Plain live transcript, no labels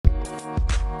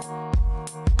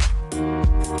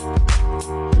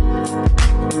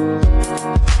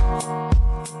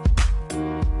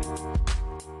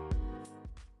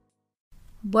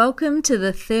Welcome to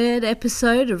the third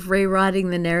episode of Rewriting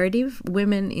the Narrative,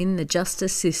 Women in the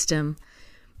Justice System.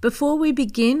 Before we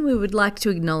begin, we would like to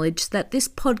acknowledge that this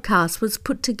podcast was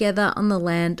put together on the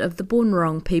land of the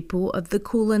Boonwurrung people of the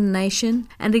Kulin Nation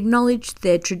and acknowledge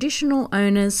their traditional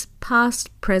owners, past,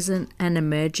 present and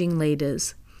emerging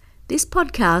leaders. This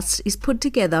podcast is put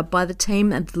together by the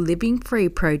team at the Living Free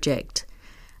Project,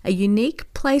 a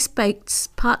unique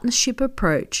place-based partnership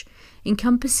approach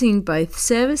encompassing both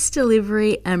service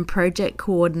delivery and project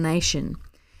coordination.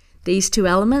 These two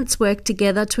elements work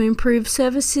together to improve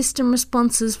service system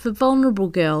responses for vulnerable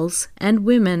girls and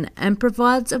women and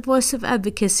provides a voice of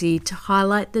advocacy to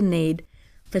highlight the need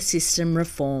for system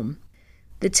reform.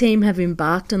 The team have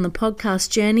embarked on the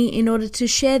podcast journey in order to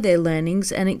share their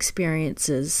learnings and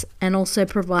experiences and also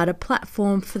provide a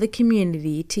platform for the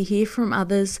community to hear from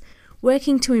others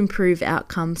working to improve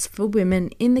outcomes for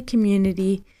women in the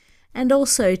community and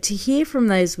also to hear from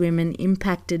those women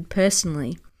impacted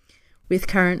personally. With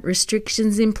current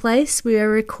restrictions in place, we are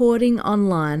recording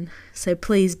online, so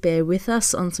please bear with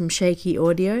us on some shaky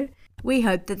audio. We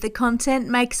hope that the content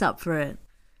makes up for it.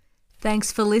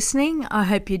 Thanks for listening. I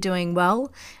hope you're doing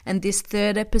well, and this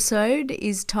third episode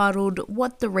is titled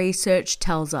What the Research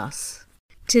Tells Us.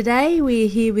 Today we are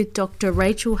here with Dr.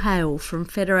 Rachel Hale from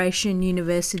Federation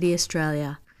University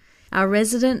Australia, our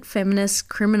resident feminist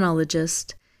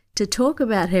criminologist, to talk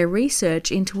about her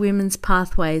research into women's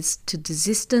pathways to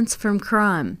desistance from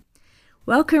crime.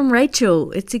 Welcome,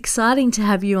 Rachel. It's exciting to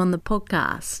have you on the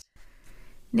podcast.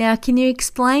 Now, can you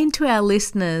explain to our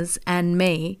listeners and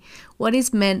me what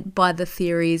is meant by the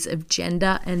theories of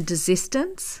gender and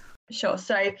desistance? Sure.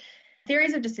 So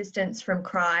theories of desistance from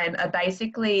crime are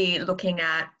basically looking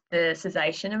at the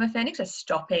cessation of offending, so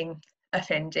stopping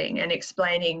offending and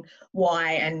explaining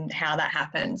why and how that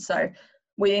happens. So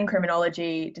within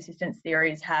criminology, desistance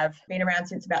theories have been around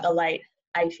since about the late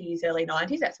 80s, early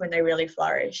 90s. That's when they really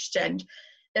flourished. And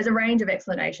there's a range of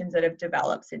explanations that have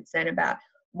developed since then about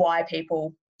why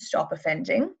people stop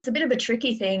offending. It's a bit of a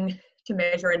tricky thing to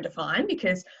measure and define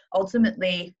because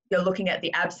ultimately you're looking at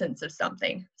the absence of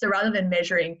something. So rather than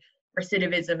measuring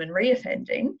recidivism and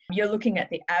reoffending, you're looking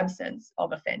at the absence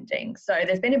of offending. So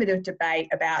there's been a bit of debate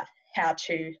about how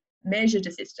to measure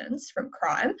desistance from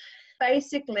crime.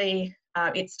 Basically,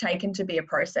 it's taken to be a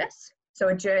process, so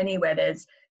a journey where there's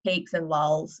peaks and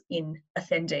lulls in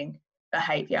offending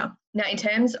behaviour. Now, in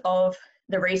terms of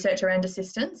the research around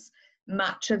desistance,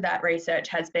 much of that research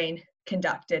has been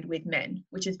conducted with men,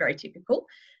 which is very typical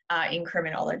in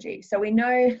criminology. So we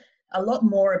know a lot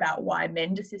more about why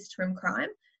men desist from crime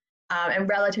and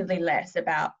relatively less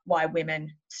about why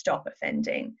women stop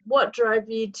offending. What drove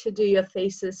you to do your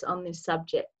thesis on this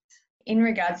subject? In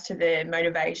regards to the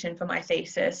motivation for my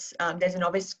thesis, there's an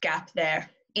obvious gap there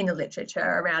in the literature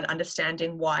around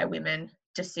understanding why women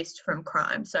desist from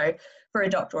crime. So for a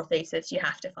doctoral thesis, you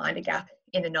have to find a gap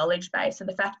in the knowledge base. So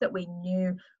the fact that we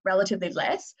knew relatively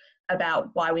less about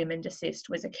why women desist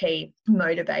was a key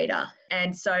motivator.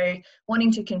 And so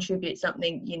wanting to contribute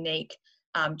something unique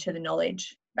to the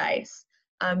knowledge base.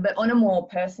 But on a more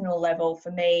personal level, for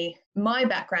me, my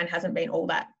background hasn't been all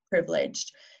that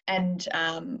privileged. And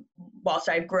whilst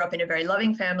I grew up in a very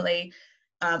loving family,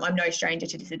 I'm no stranger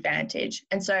to disadvantage.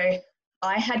 And so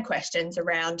I had questions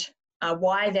around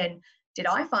why then did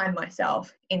I find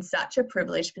myself in such a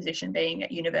privileged position being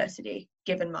at university,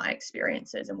 given my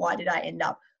experiences, and why did I end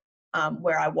up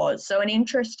where I was? So an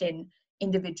interest in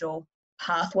individual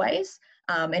pathways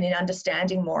and in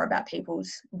understanding more about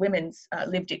women's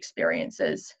lived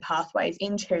experiences, pathways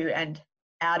into and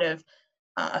out of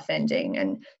offending,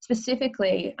 and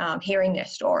specifically hearing their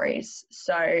stories.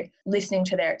 So listening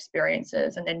to their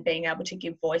experiences and then being able to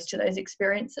give voice to those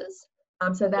experiences.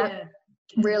 So that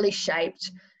really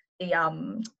shaped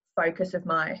the focus of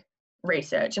my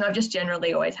research. And I've just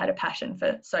generally always had a passion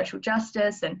for social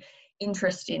justice and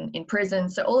interest in prison.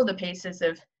 So all of the pieces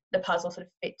of the puzzle sort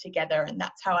of fit together, and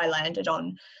that's how I landed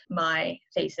on my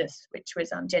thesis, which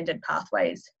was gendered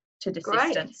pathways to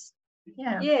desistance.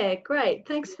 Yeah, great.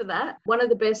 Thanks for that. One of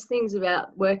the best things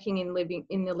about working in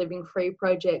the Living Free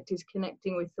Project is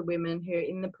connecting with the women who are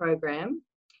in the program.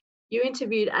 You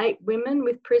interviewed 8 women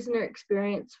with prisoner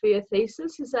experience for your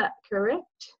thesis, is that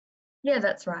correct? Yeah,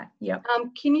 that's right. Yep.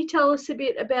 Can you tell us a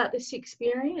bit about this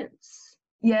experience?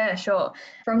 Yeah, sure.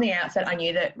 From the outset, I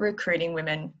knew that recruiting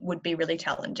women would be really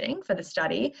challenging for the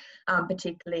study,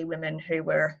 particularly women who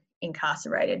were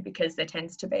incarcerated, because there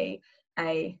tends to be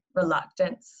a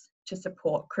reluctance to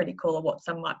support critical or what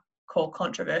some might call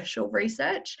controversial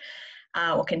research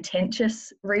or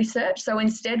contentious research. So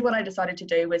instead, what I decided to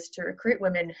do was to recruit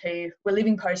women who were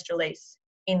living post-release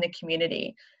in the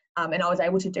community. And I was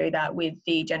able to do that with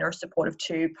the generous support of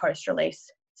 2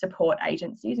 post-release support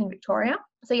agencies in Victoria.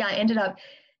 So yeah, I ended up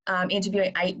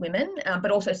interviewing 8 women,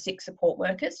 but also 6 support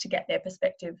workers to get their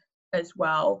perspective as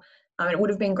well. It would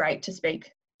have been great to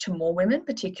speak to more women,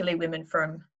 particularly women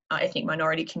from ethnic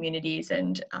minority communities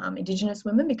and Indigenous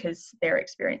women, because their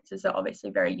experiences are obviously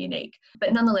very unique.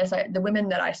 But nonetheless, the women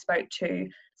that I spoke to,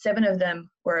 7 of them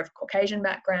were of Caucasian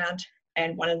background,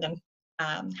 and 1 of them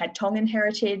had Tongan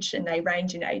heritage, and they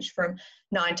range in age from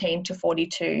 19 to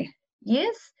 42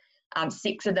 years.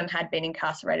 6 of them had been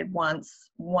incarcerated once,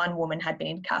 1 woman had been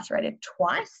incarcerated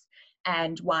twice,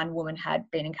 and 1 woman had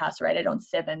been incarcerated on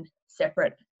 7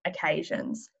 separate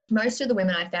occasions. Most of the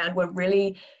women I found were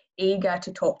really eager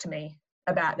to talk to me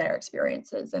about their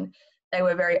experiences, and they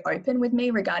were very open with me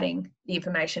regarding the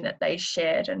information that they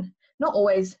shared, and not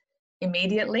always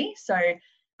immediately. So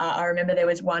I remember there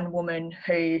was 1 woman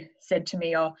who said to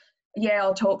me, "Oh, yeah,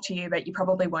 I'll talk to you, but you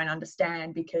probably won't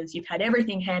understand because you've had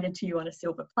everything handed to you on a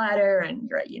silver platter and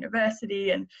you're at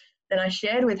university." And then I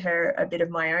shared with her a bit of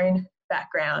my own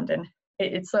background, and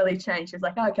it slowly changed. She was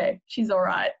like, oh, okay, she's all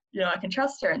right. I can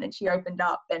trust her. And then she opened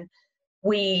up, and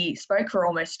we spoke for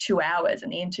almost 2 hours,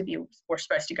 and the interview was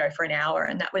supposed to go for an hour.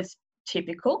 And that was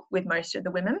typical with most of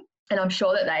the women. And I'm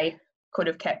sure that they could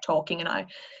have kept talking and I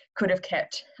could have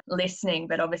kept listening,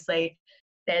 but obviously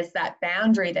there's that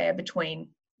boundary there between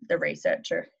the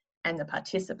researcher and the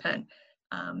participant.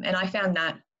 And I found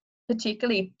that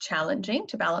particularly challenging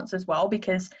to balance as well,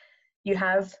 because you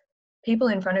have people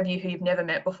in front of you who you've never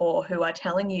met before who are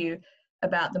telling you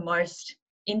about the most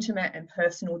intimate and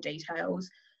personal details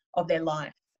of their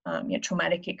life,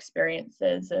 traumatic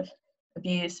experiences of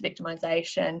abuse,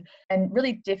 victimization, and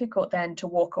really difficult then to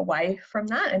walk away from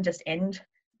that and just end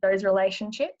those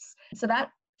relationships. So that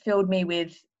filled me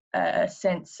with a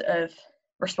sense of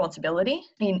responsibility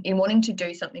in wanting to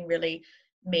do something really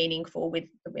meaningful with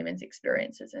the women's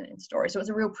experiences and stories. So it was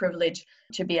a real privilege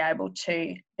to be able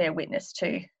to bear witness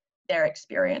to their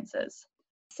experiences.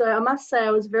 So I must say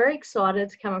I was very excited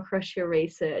to come across your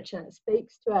research, and it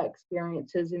speaks to our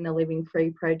experiences in the Living Free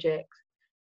project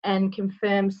and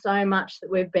confirms so much that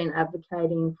we've been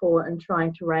advocating for and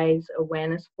trying to raise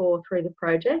awareness for through the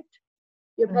project.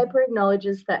 Your paper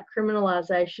acknowledges that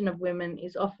criminalisation of women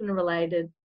is often related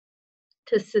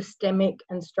to systemic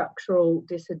and structural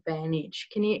disadvantage.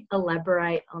 Can you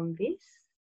elaborate on this?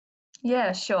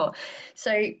 Yeah, sure.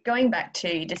 So going back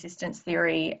to desistance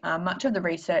theory, much of the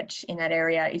research in that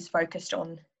area is focused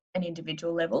on an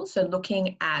individual level. So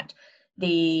looking at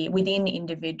the within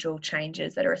individual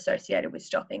changes that are associated with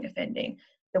stopping offending.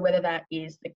 So whether that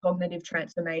is the cognitive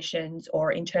transformations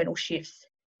or internal shifts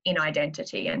in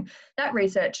identity. And that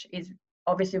research is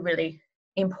obviously really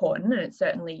important and it's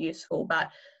certainly useful, but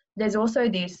there's also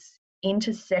this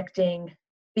intersecting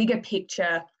bigger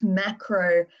picture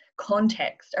macro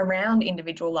context around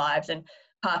individual lives and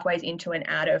pathways into and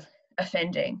out of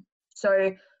offending.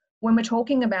 So when we're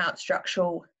talking about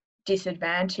structural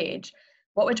disadvantage,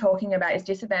 what we're talking about is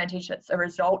disadvantage that's a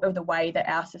result of the way that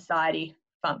our society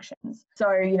functions. So,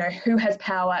 who has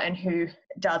power and who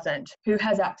doesn't, who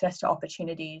has access to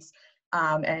opportunities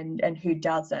and who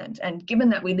doesn't. And given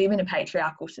that we live in a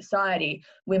patriarchal society,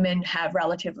 women have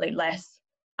relatively less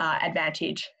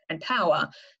advantage and power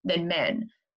than men.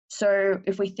 So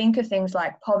if we think of things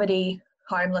like poverty,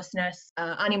 homelessness,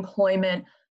 unemployment,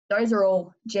 those are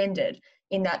all gendered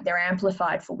in that they're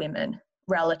amplified for women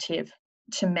relative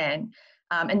to men.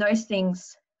 And those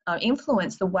things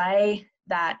influence the way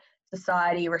that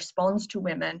society responds to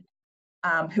women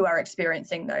who are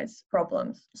experiencing those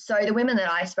problems. So the women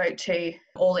that I spoke to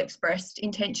all expressed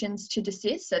intentions to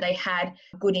desist. So they had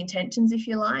good intentions, if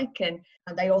you like, and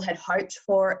they all had hoped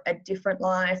for a different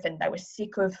life, and they were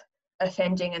sick of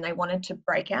offending and they wanted to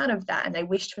break out of that, and they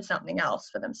wished for something else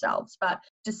for themselves. But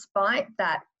despite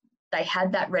that, they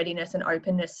had that readiness and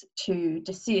openness to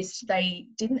desist, they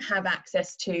didn't have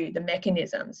access to the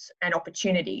mechanisms and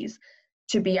opportunities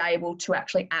to be able to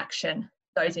actually action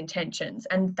those intentions.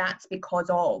 And that's because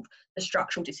of the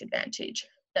structural disadvantage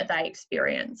that they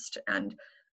experienced. And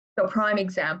the prime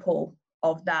example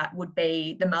of that would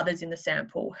be the mothers in the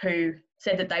sample who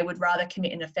said that they would rather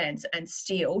commit an offence and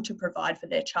steal to provide for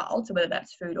their child, so whether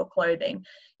that's food or clothing,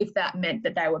 if that meant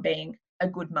that they were being a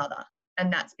good mother.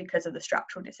 And that's because of the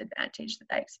structural disadvantage that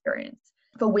they experience.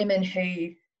 For women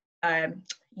who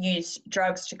use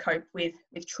drugs to cope with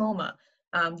trauma,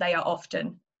 they are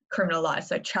often criminalised,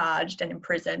 so charged and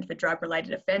imprisoned for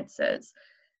drug-related offences.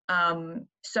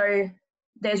 So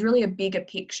there's really a bigger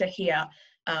picture here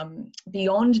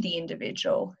beyond the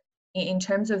individual in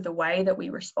terms of the way that we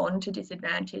respond to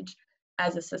disadvantage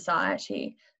as a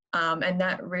society. and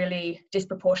that really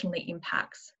disproportionately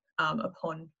impacts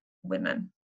upon women.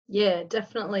 Yeah,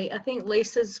 definitely. I think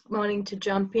Lisa's wanting to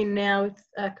jump in now with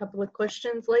a couple of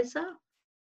questions. Lisa?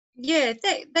 Yeah,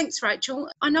 thanks, Rachel.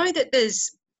 I know that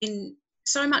there's been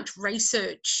so much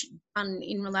research done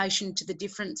in relation to the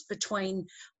difference between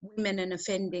women and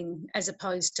offending as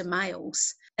opposed to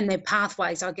males and their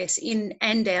pathways, I guess, in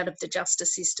and out of the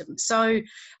justice system. So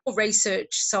research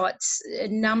cites a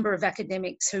number of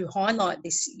academics who highlight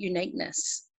this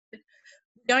uniqueness. We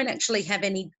don't actually have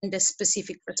any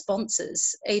gender-specific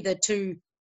responses, either to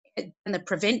the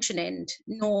prevention end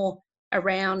nor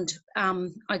around,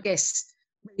 I guess,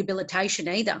 rehabilitation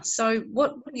either. So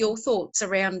what are your thoughts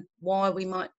around why we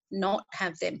might not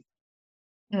have them?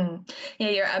 Yeah,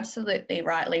 you're absolutely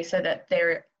right, Lisa, that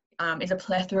there is a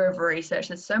plethora of research.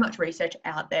 There's so much research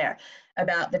out there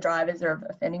about the drivers of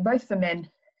offending, both for men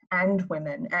and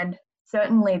women. And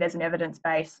certainly there's an evidence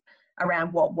base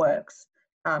around what works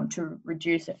to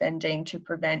reduce offending, to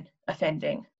prevent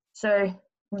offending. So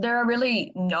there are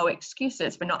really no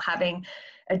excuses for not having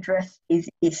addressed these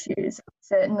issues,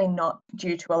 certainly not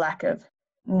due to a lack of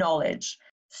knowledge.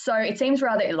 So it seems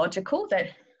rather illogical that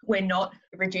we're not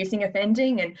reducing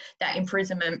offending and that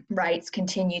imprisonment rates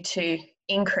continue to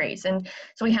increase. And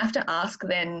so we have to ask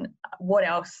then, what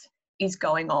else is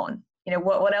going on? You know,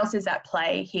 what else is at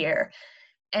play here?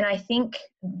 And I think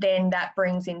then that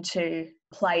brings into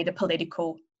play the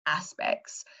political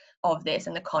aspects of this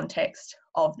and the context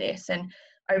of this. And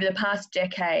over the past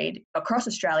decade across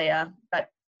Australia, but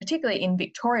particularly in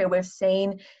Victoria, we've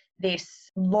seen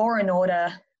this law and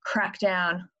order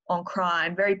crackdown on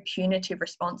crime, very punitive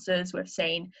responses. We've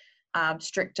seen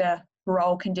stricter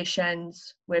parole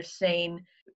conditions. We've seen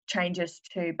changes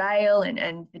to bail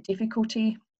and the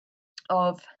difficulty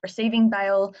of receiving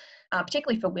bail,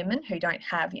 particularly for women who don't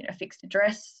have a fixed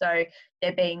address. So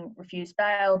they're being refused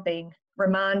bail, being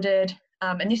remanded.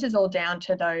 And this is all down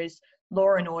to those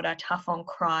law and order, tough on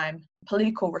crime,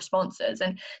 political responses.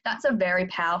 And that's a very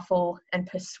powerful and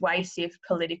persuasive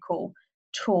political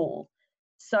tool.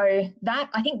 So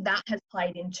I think that has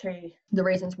played into the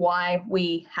reasons why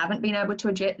we haven't been able to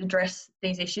address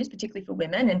these issues, particularly for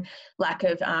women, and lack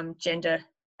of gender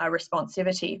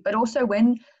responsivity. But also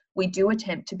when we do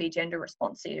attempt to be gender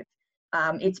responsive,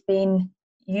 it's been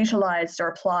utilised or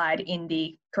applied in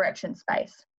the correction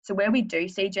space. So where we do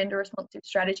see gender responsive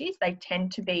strategies, they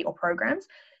tend to be, or programs,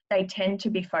 they tend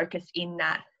to be focused in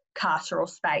that carceral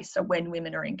space, so when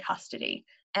women are in custody.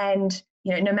 And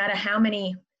no matter how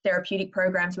many therapeutic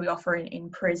programs we offer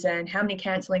in prison, how many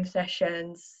counselling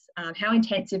sessions, how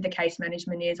intensive the case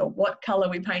management is, or what colour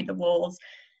we paint the walls,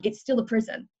 it's still a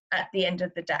prison at the end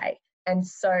of the day. And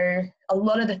so a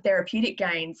lot of the therapeutic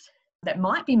gains that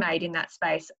might be made in that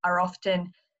space are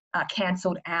often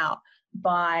cancelled out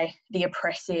by the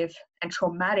oppressive and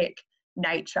traumatic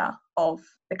nature of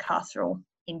the carceral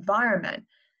environment.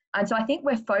 And so I think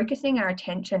we're focusing our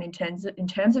attention in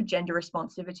terms of gender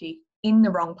responsivity in the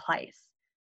wrong place.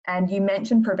 And you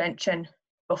mentioned prevention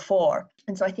before.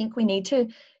 And so I think we need to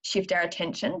shift our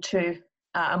attention to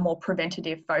a more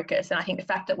preventative focus. And I think the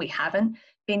fact that we haven't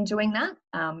been doing that,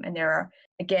 and there are,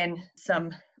 again,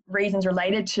 some reasons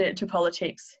related to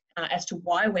politics as to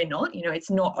why we're not, it's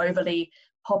not overly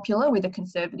popular with a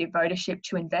conservative votership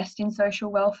to invest in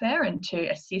social welfare and to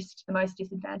assist the most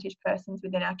disadvantaged persons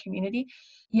within our community.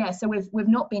 Yeah, so we've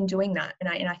not been doing that. And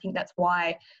I think that's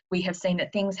why we have seen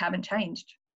that things haven't changed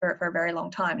for a very long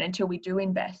time. And until we do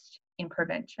invest in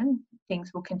prevention,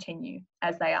 things will continue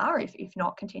as they are, if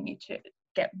not continue to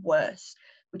get worse,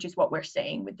 which is what we're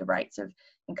seeing with the rates of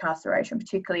incarceration,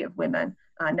 particularly of women,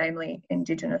 namely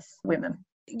Indigenous women.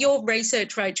 Your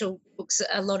research, Rachel, looks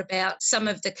a lot about some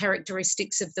of the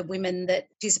characteristics of the women that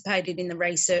participated in the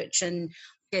research and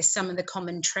I guess some of the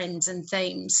common trends and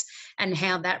themes and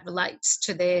how that relates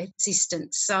to their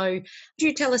existence. So could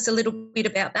you tell us a little bit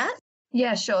about that?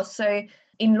 Yeah, sure. So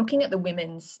in looking at the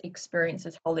women's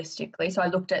experiences holistically, so I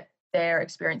looked at their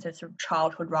experiences from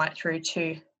childhood right through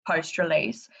to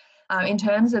post-release. In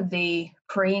terms of the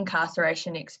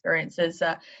pre-incarceration experiences,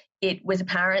 it was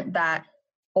apparent that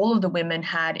all of the women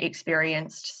had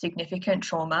experienced significant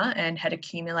trauma and had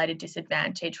accumulated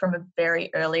disadvantage from a very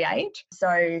early age.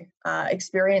 So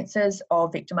experiences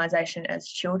of victimisation as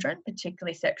children,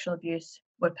 particularly sexual abuse,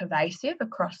 were pervasive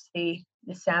across the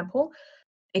sample.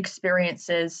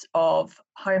 Experiences of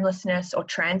homelessness or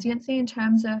transiency in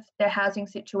terms of their housing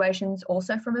situations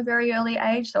also from a very early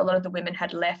age. So a lot of the women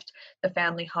had left the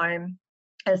family home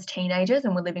as teenagers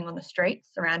and were living on the streets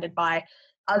surrounded by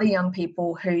other young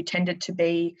people who tended to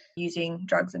be using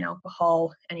drugs and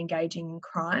alcohol and engaging in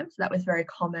crime. So that was very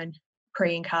common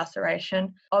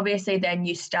pre-incarceration. Obviously, then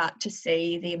you start to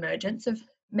see the emergence of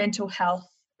mental health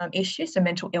issues, so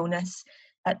mental illness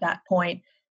at that point.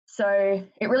 So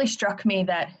it really struck me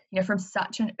that, from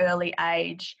such an early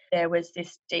age, there was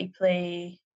this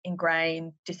deeply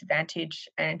ingrained disadvantage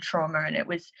and trauma, and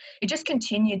it just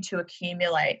continued to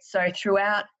accumulate. So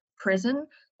throughout prison,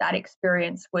 that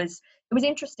experience was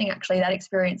interesting, actually. That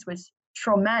experience was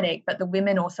traumatic, but the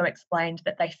women also explained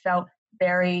that they felt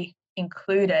very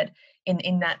included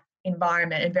in that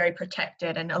environment and very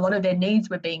protected, and a lot of their needs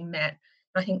were being met.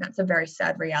 I think that's a very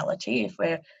sad reality if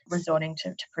we're resorting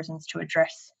to prisons to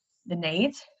address the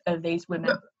needs of these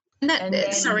women.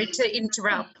 Sorry to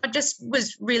interrupt. I just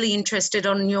was really interested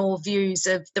on your views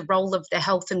of the role of the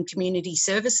health and community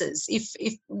services.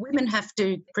 If women have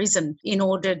to prison in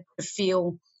order to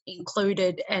feel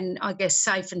included and, I guess,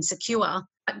 safe and secure,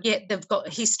 but yet they've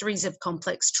got histories of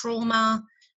complex trauma,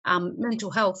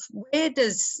 mental health,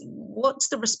 what's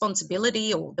the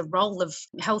responsibility or the role of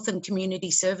health and community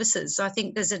services? I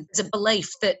think there's a belief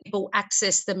that people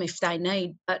access them if they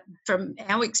need, but from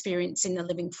our experience in the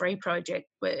Living Free project,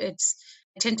 they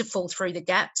tend to fall through the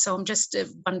gap. So I'm just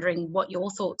wondering what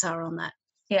your thoughts are on that.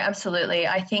 Yeah, absolutely.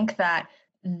 I think that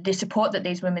the support that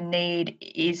these women need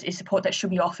is support that should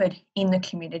be offered in the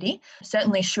community.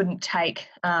 Certainly shouldn't take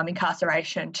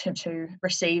incarceration to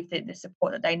receive the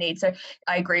support that they need. So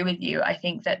I agree with you. I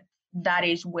think that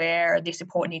is where the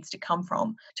support needs to come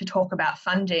from. To talk about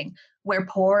funding, we're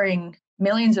pouring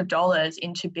millions of dollars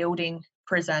into building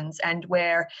prisons, and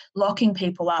we're locking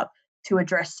people up to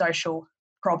address social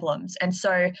problems. And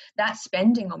so that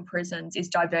spending on prisons is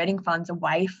diverting funds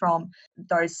away from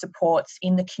those supports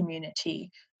in the community,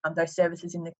 those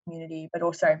services in the community, but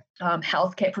also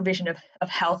healthcare, provision of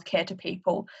healthcare to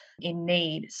people in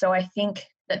need. So I think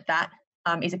that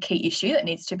is a key issue that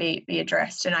needs to be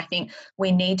addressed. And I think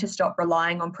we need to stop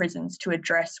relying on prisons to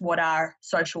address what are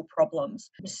social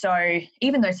problems. So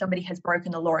even though somebody has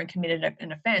broken the law and committed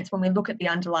an offence, when we look at the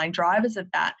underlying drivers of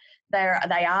that,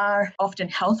 they are often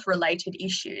health-related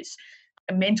issues,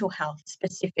 mental health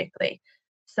specifically.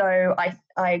 So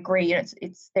I agree.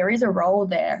 There is a role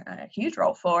there, a huge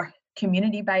role for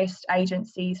community-based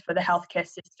agencies, for the healthcare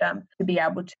system to be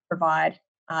able to provide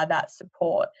that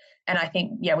support. And I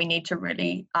think, we need to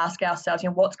really ask ourselves,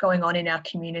 what's going on in our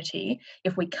community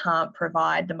if we can't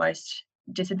provide the most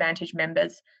disadvantaged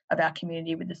members of our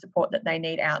community with the support that they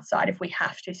need outside, if we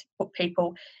have to put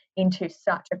people into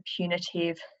such a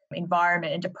punitive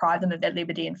environment and deprive them of their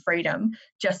liberty and freedom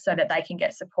just so that they can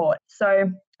get support. So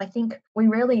I think we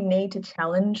really need to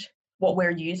challenge what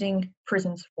we're using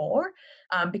prisons for,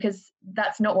 because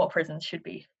that's not what prisons should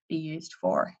be used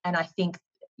for. And I think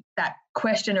that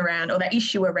question around, or that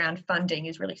issue around funding,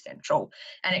 is really central,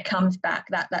 and it comes back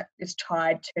that is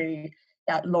tied to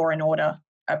that law and order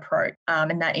approach,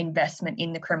 and that investment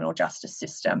in the criminal justice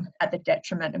system at the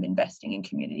detriment of investing in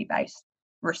community-based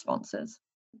responses.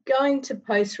 Going to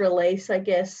post-release, I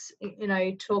guess,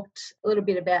 you talked a little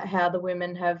bit about how the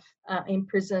women have in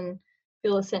prison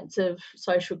feel a sense of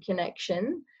social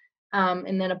connection.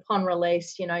 And then upon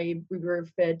release, you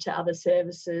referred to other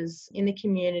services in the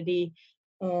community,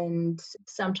 and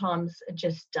sometimes it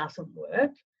just doesn't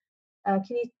work. Can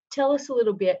you tell us a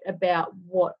little bit about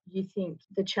what you think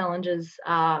the challenges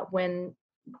are when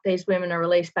these women are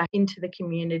released back into the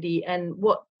community, and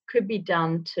what could be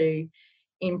done to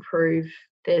improve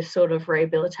their sort of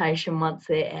rehabilitation once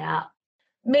they're out?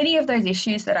 Many of those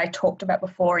issues that I talked about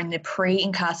before in the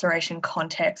pre-incarceration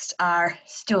context are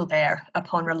still there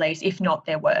upon release, if not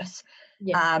they're worse.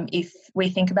 Yeah. If we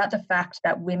think about the fact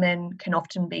that women can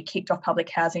often be kicked off public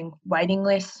housing waiting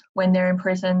lists when they're in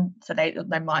prison, so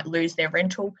they might lose their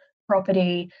rental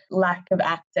property, lack of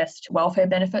access to welfare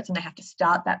benefits, and they have to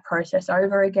start that process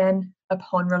over again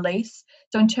upon release.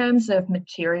 So in terms of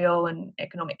material and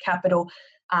economic capital,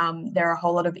 there are a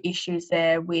whole lot of issues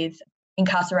there with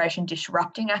incarceration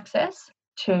disrupting access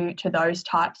to those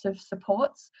types of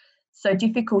supports. So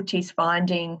difficulties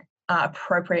finding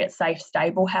appropriate, safe,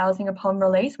 stable housing upon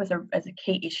release was a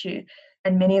key issue.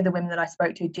 And many of the women that I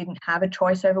spoke to didn't have a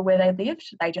choice over where they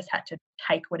lived. They just had to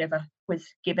take whatever was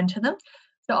given to them.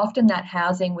 So often that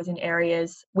housing was in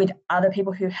areas with other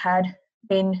people who had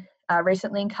been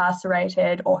recently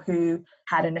incarcerated, or who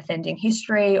had an offending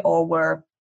history, or were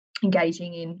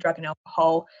engaging in drug and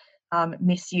alcohol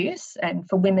misuse. And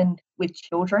for women with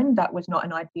children, that was not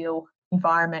an ideal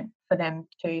environment for them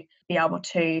to be able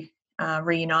to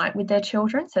reunite with their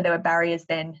children. So there were barriers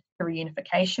then to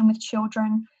reunification with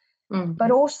children. Mm-hmm.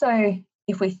 But also,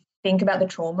 if we think about the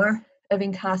trauma of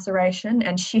incarceration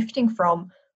and shifting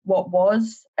from what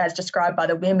was, as described by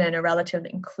the women, a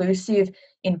relatively inclusive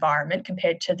environment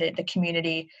compared to the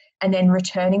community, and then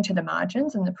returning to the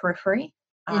margins and the periphery,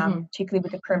 particularly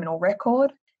with the criminal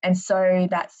record. And so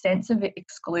that sense of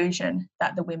exclusion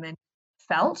that the women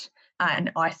felt,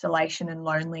 and isolation and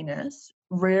loneliness,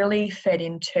 really fed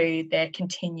into their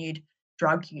continued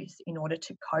drug use in order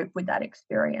to cope with that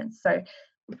experience. So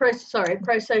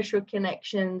pro-social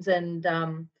connections and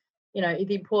the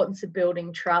importance of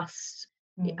building trust,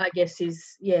 I guess,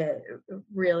 is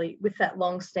really with that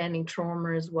long-standing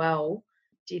trauma as well.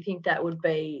 Do you think that would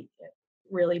be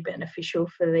really beneficial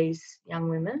for these young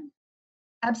women?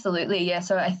 Absolutely, yeah.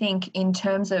 So I think in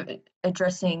terms of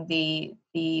addressing the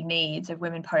needs of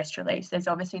women post-release, there's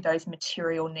obviously those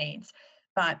material needs,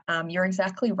 but you're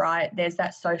exactly right. There's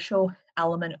that social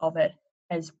element of it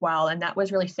as well, and that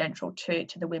was really central to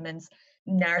the women's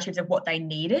narratives of what they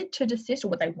needed to desist or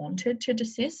what they wanted to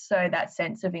desist. So that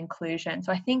sense of inclusion.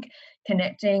 So I think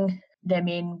connecting them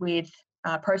in with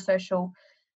pro-social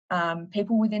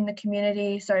people within the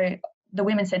community. So the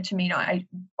women said to me,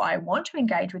 I want to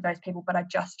engage with those people, but I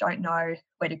just don't know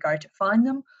where to go to find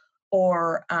them,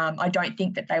 or I don't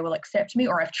think that they will accept me,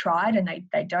 or I've tried and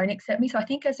they don't accept me. So I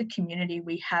think as a community,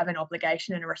 we have an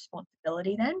obligation and a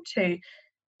responsibility then to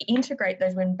integrate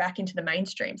those women back into the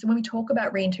mainstream. So when we talk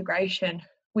about reintegration,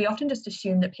 we often just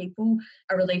assume that people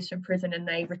are released from prison and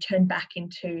they return back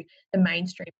into the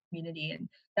mainstream community, and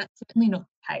that's certainly not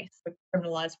the case for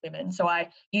criminalised women. So I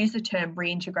use the term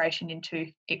reintegration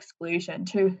into exclusion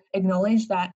to acknowledge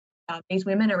that these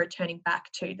women are returning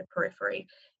back to the periphery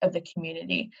of the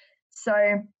community.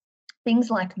 So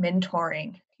things like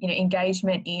mentoring,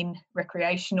 engagement in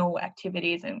recreational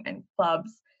activities and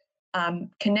clubs,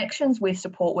 connections with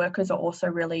support workers are also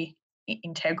really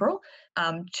integral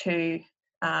to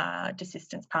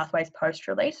desistance pathways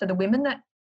post-release. So the women that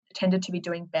tended to be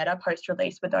doing better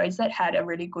post-release were those that had a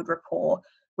really good rapport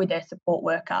with their support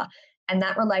worker, and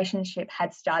that relationship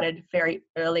had started very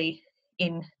early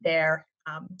in their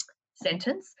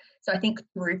sentence. So I think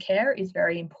through care is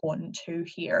very important too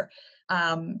here,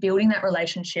 building that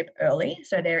relationship early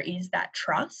so there is that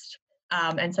trust,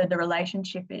 and so the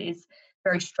relationship is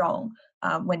very strong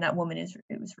when that woman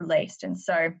was released. And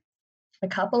so a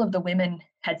couple of the women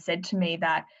had said to me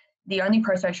that the only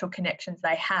pro-social connections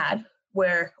they had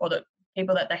were, or the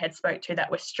people that they had spoke to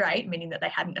that were straight, meaning that they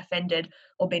hadn't offended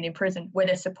or been in prison, were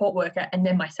their support worker and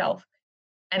then myself.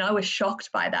 And I was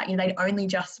shocked by that. They'd only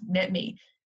just met me.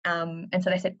 And so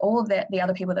they said all of the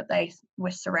other people that they were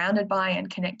surrounded by and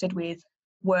connected with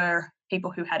were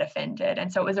people who had offended.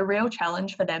 And so it was a real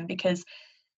challenge for them, because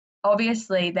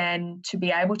obviously then to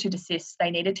be able to desist,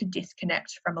 they needed to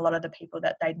disconnect from a lot of the people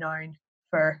that they'd known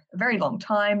for a very long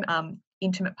time,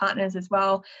 intimate partners as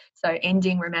well. So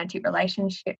ending romantic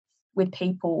relationships with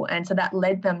people. And so that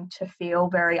led them to feel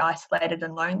very isolated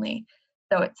and lonely.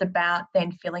 So it's about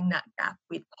then filling that gap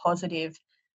with positive,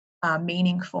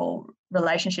 meaningful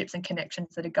relationships and connections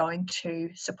that are going to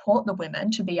support the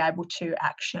women to be able to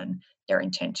action their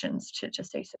intentions to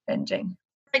cease offending.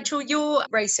 Rachel, your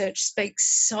research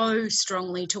speaks so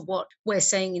strongly to what we're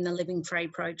seeing in the Living Free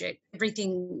Project.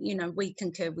 Everything, we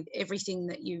concur with everything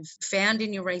that you've found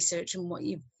in your research and what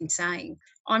you've been saying.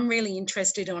 I'm really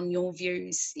interested on your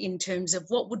views in terms of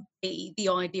what would be the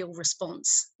ideal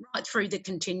response right through the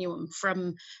continuum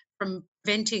from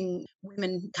preventing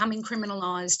women becoming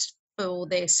criminalised for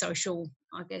their social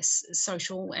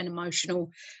and emotional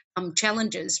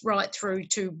challenges, right through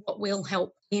to what will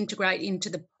help integrate into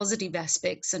the positive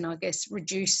aspects and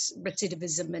reduce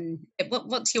recidivism. And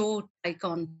what's your take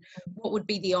on what would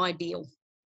be the ideal?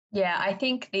 Yeah, I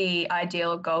think the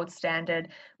ideal gold standard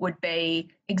would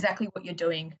be exactly what you're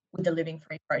doing with the Living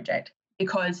Free Project,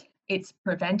 because it's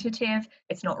preventative,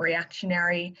 it's not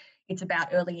reactionary, it's about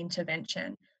early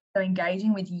intervention. So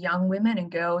engaging with young women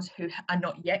and girls who are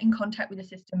not yet in contact with the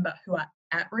system but who are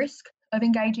at risk of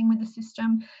engaging with the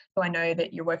system. So I know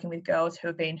that you're working with girls who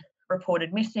have been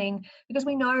reported missing, because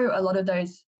we know a lot of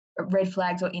those red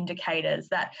flags or indicators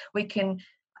that we can,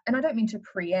 and I don't mean to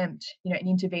preempt, and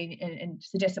intervene and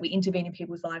suggest that we intervene in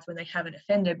people's lives when they haven't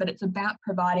offended, but it's about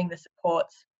providing the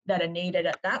supports that are needed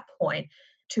at that point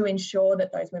to ensure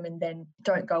that those women then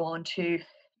don't go on to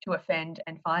offend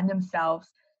and find themselves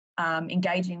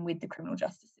engaging with the criminal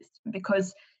justice system.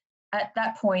 Because at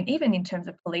that point, even in terms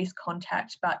of police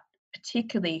contact, but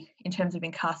particularly in terms of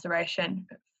incarceration,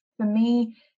 for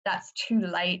me, that's too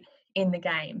late in the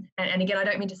game. And again, I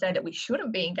don't mean to say that we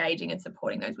shouldn't be engaging and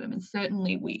supporting those women.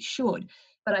 Certainly we should.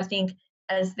 But I think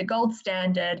as the gold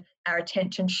standard, our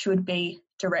attention should be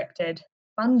directed,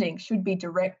 funding should be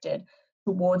directed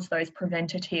towards those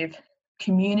preventative,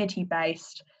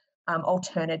 community-based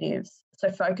alternatives.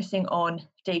 So focusing on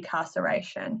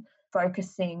decarceration,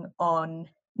 focusing on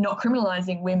not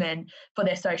criminalising women for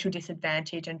their social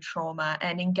disadvantage and trauma,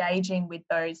 and engaging with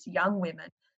those young women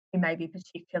who may be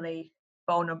particularly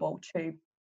vulnerable to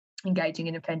engaging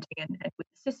in offending and with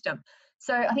the system.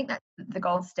 So I think that's the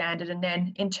gold standard. And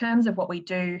then in terms of what we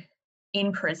do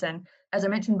in prison, as I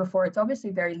mentioned before, it's obviously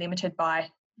very limited by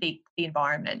the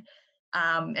environment.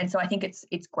 And so I think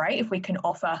it's great if we can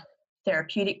offer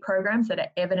therapeutic programs that are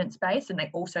evidence-based, and they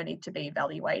also need to be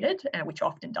evaluated, which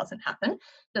often doesn't happen,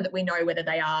 so that we know whether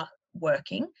they are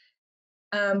working.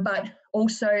 But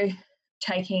also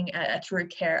taking a through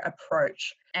care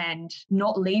approach and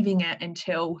not leaving it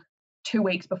until 2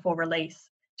 weeks before release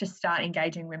to start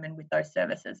engaging women with those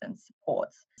services and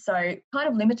supports. So kind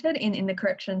of limited in the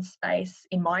corrections space,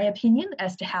 in my opinion,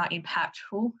 as to how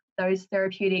impactful those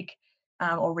therapeutic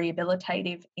or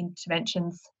rehabilitative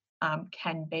interventions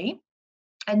can be.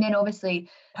 And then obviously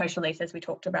post-release, as we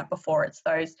talked about before, it's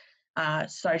those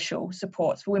social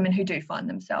supports for women who do find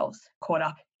themselves caught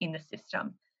up in the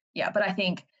system. Yeah, but I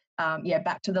think,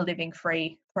 back to the Living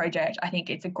Free project, I think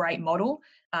it's a great model.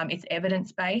 It's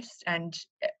evidence-based, and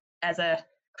as a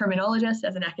criminologist,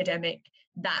 as an academic,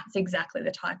 that's exactly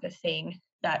the type of thing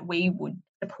that we would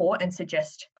support and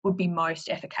suggest would be most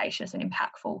efficacious and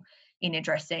impactful in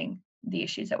addressing the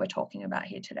issues that we're talking about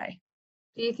here today.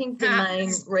 Do you think the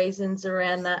main reasons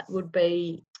around that would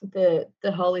be the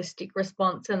holistic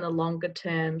response and the longer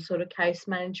term sort of case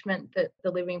management that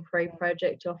the Living Free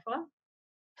project offer?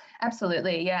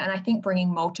 Absolutely, yeah. And I think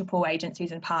bringing multiple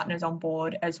agencies and partners on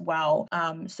board as well.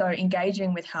 So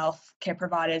engaging with healthcare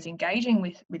providers, engaging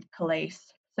with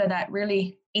police, so that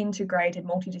really integrated,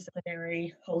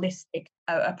 multidisciplinary, holistic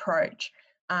approach.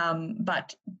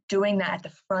 But doing that at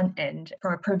the front end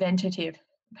from a preventative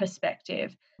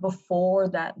perspective before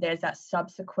that there's that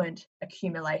subsequent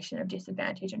accumulation of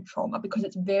disadvantage and trauma, because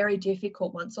it's very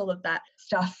difficult once all of that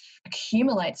stuff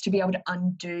accumulates to be able to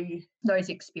undo those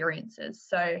experiences.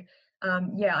 So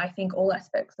I think all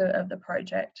aspects of the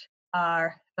project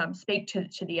are speak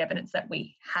to the evidence that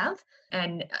we have,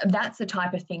 and that's the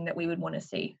type of thing that we would want to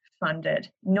see funded,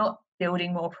 not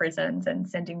building more prisons and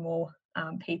sending more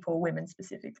people, women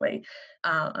specifically,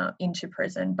 into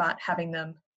prison, but having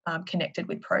them connected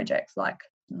with projects like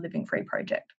Living Free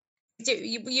project.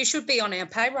 You should be on our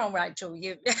payroll, Rachel.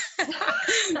 We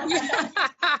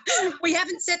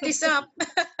haven't set this up.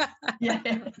 Yeah.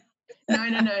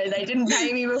 No, they didn't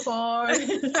pay me before.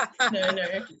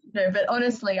 No. But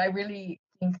honestly, I really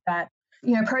think that,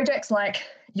 projects like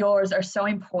yours are so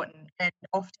important, and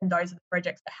often those are the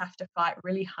projects that have to fight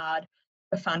really hard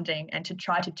for funding and to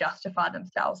try to justify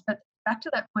themselves. But back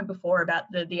to that point before about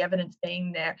the evidence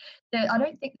being there, I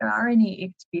don't think there are any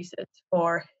excuses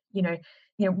for, we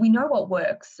know what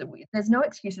works. There's no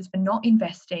excuses for not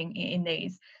investing in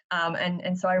these.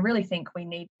 And so I really think we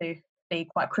need to be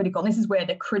quite critical. And this is where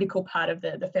the critical part of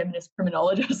the feminist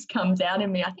criminologist comes out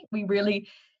in me. I think we really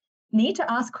need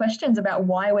to ask questions about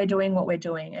why we're doing what we're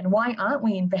doing, and why aren't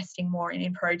we investing more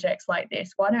in projects like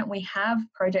this? Why don't we have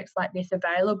projects like this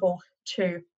available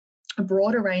to a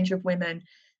broader range of women,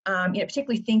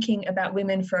 particularly thinking about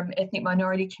women from ethnic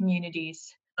minority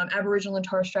communities, Aboriginal and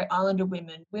Torres Strait Islander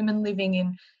women living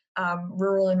in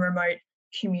rural and remote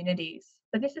communities.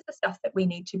 So this is the stuff that we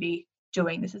need to be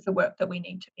doing. This is the work that we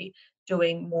need to be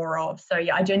doing more of. So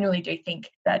I genuinely do think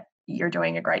that you're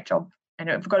doing a great job, and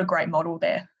we've got a great model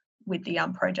there with the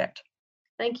project.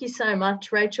 Thank you so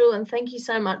much, Rachel, and thank you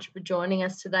so much for joining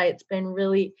us today. It's been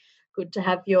really good to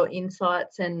have your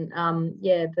insights, and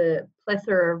the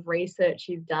plethora of research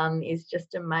you've done is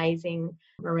just amazing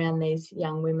around these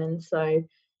young women. So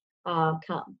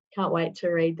can't wait to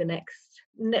read the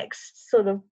next sort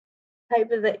of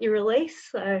paper that you release.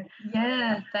 So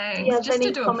yeah, thanks. Just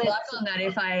to do a plug on that,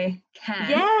 if I can.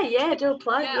 Yeah, do a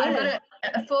plug. Yeah. I've got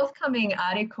a forthcoming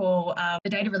article. The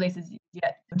date of release is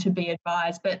yet to be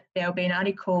advised, but there'll be an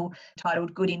article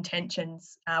titled "Good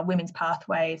Intentions: Women's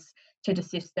Pathways to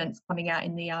Desistance" coming out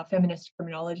in the Feminist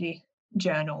Criminology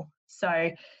Journal. So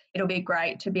it'll be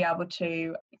great to be able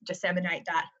to disseminate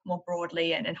that more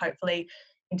broadly and hopefully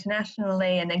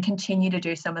internationally, and then continue to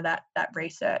do some of that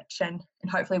research and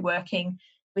hopefully working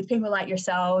with people like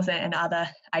yourselves and other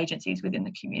agencies within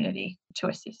the community to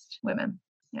assist women.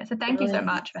 So thank you so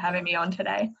much for having me on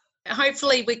today.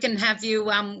 Hopefully we can have you,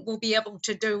 we'll be able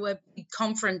to do a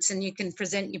conference and you can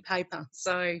present your paper.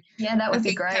 So yeah, that would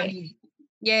be great.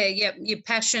 Your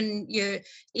passion, your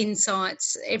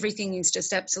insights, everything is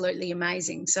just absolutely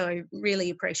amazing. So really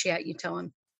appreciate your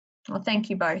time. Well, thank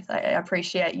you both. I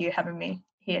appreciate you having me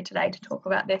here today to talk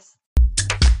about this.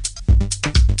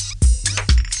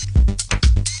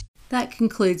 That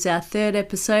concludes our third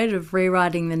episode of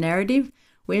Rewriting the Narrative,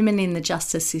 Women in the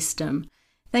Justice System.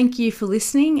 Thank you for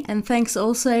listening, and thanks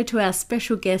also to our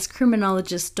special guest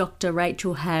criminologist Dr.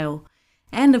 Rachel Hale,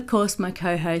 and of course my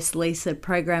co-host Lisa,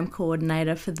 Program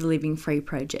Coordinator for the Living Free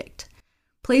Project.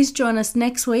 Please join us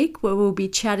next week where we'll be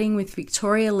chatting with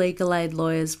Victoria Legal Aid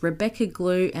lawyers Rebecca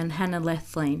Glue and Hannah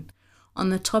Lethlean on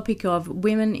the topic of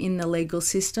women in the legal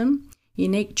system,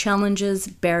 unique challenges,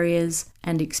 barriers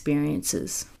and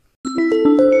experiences.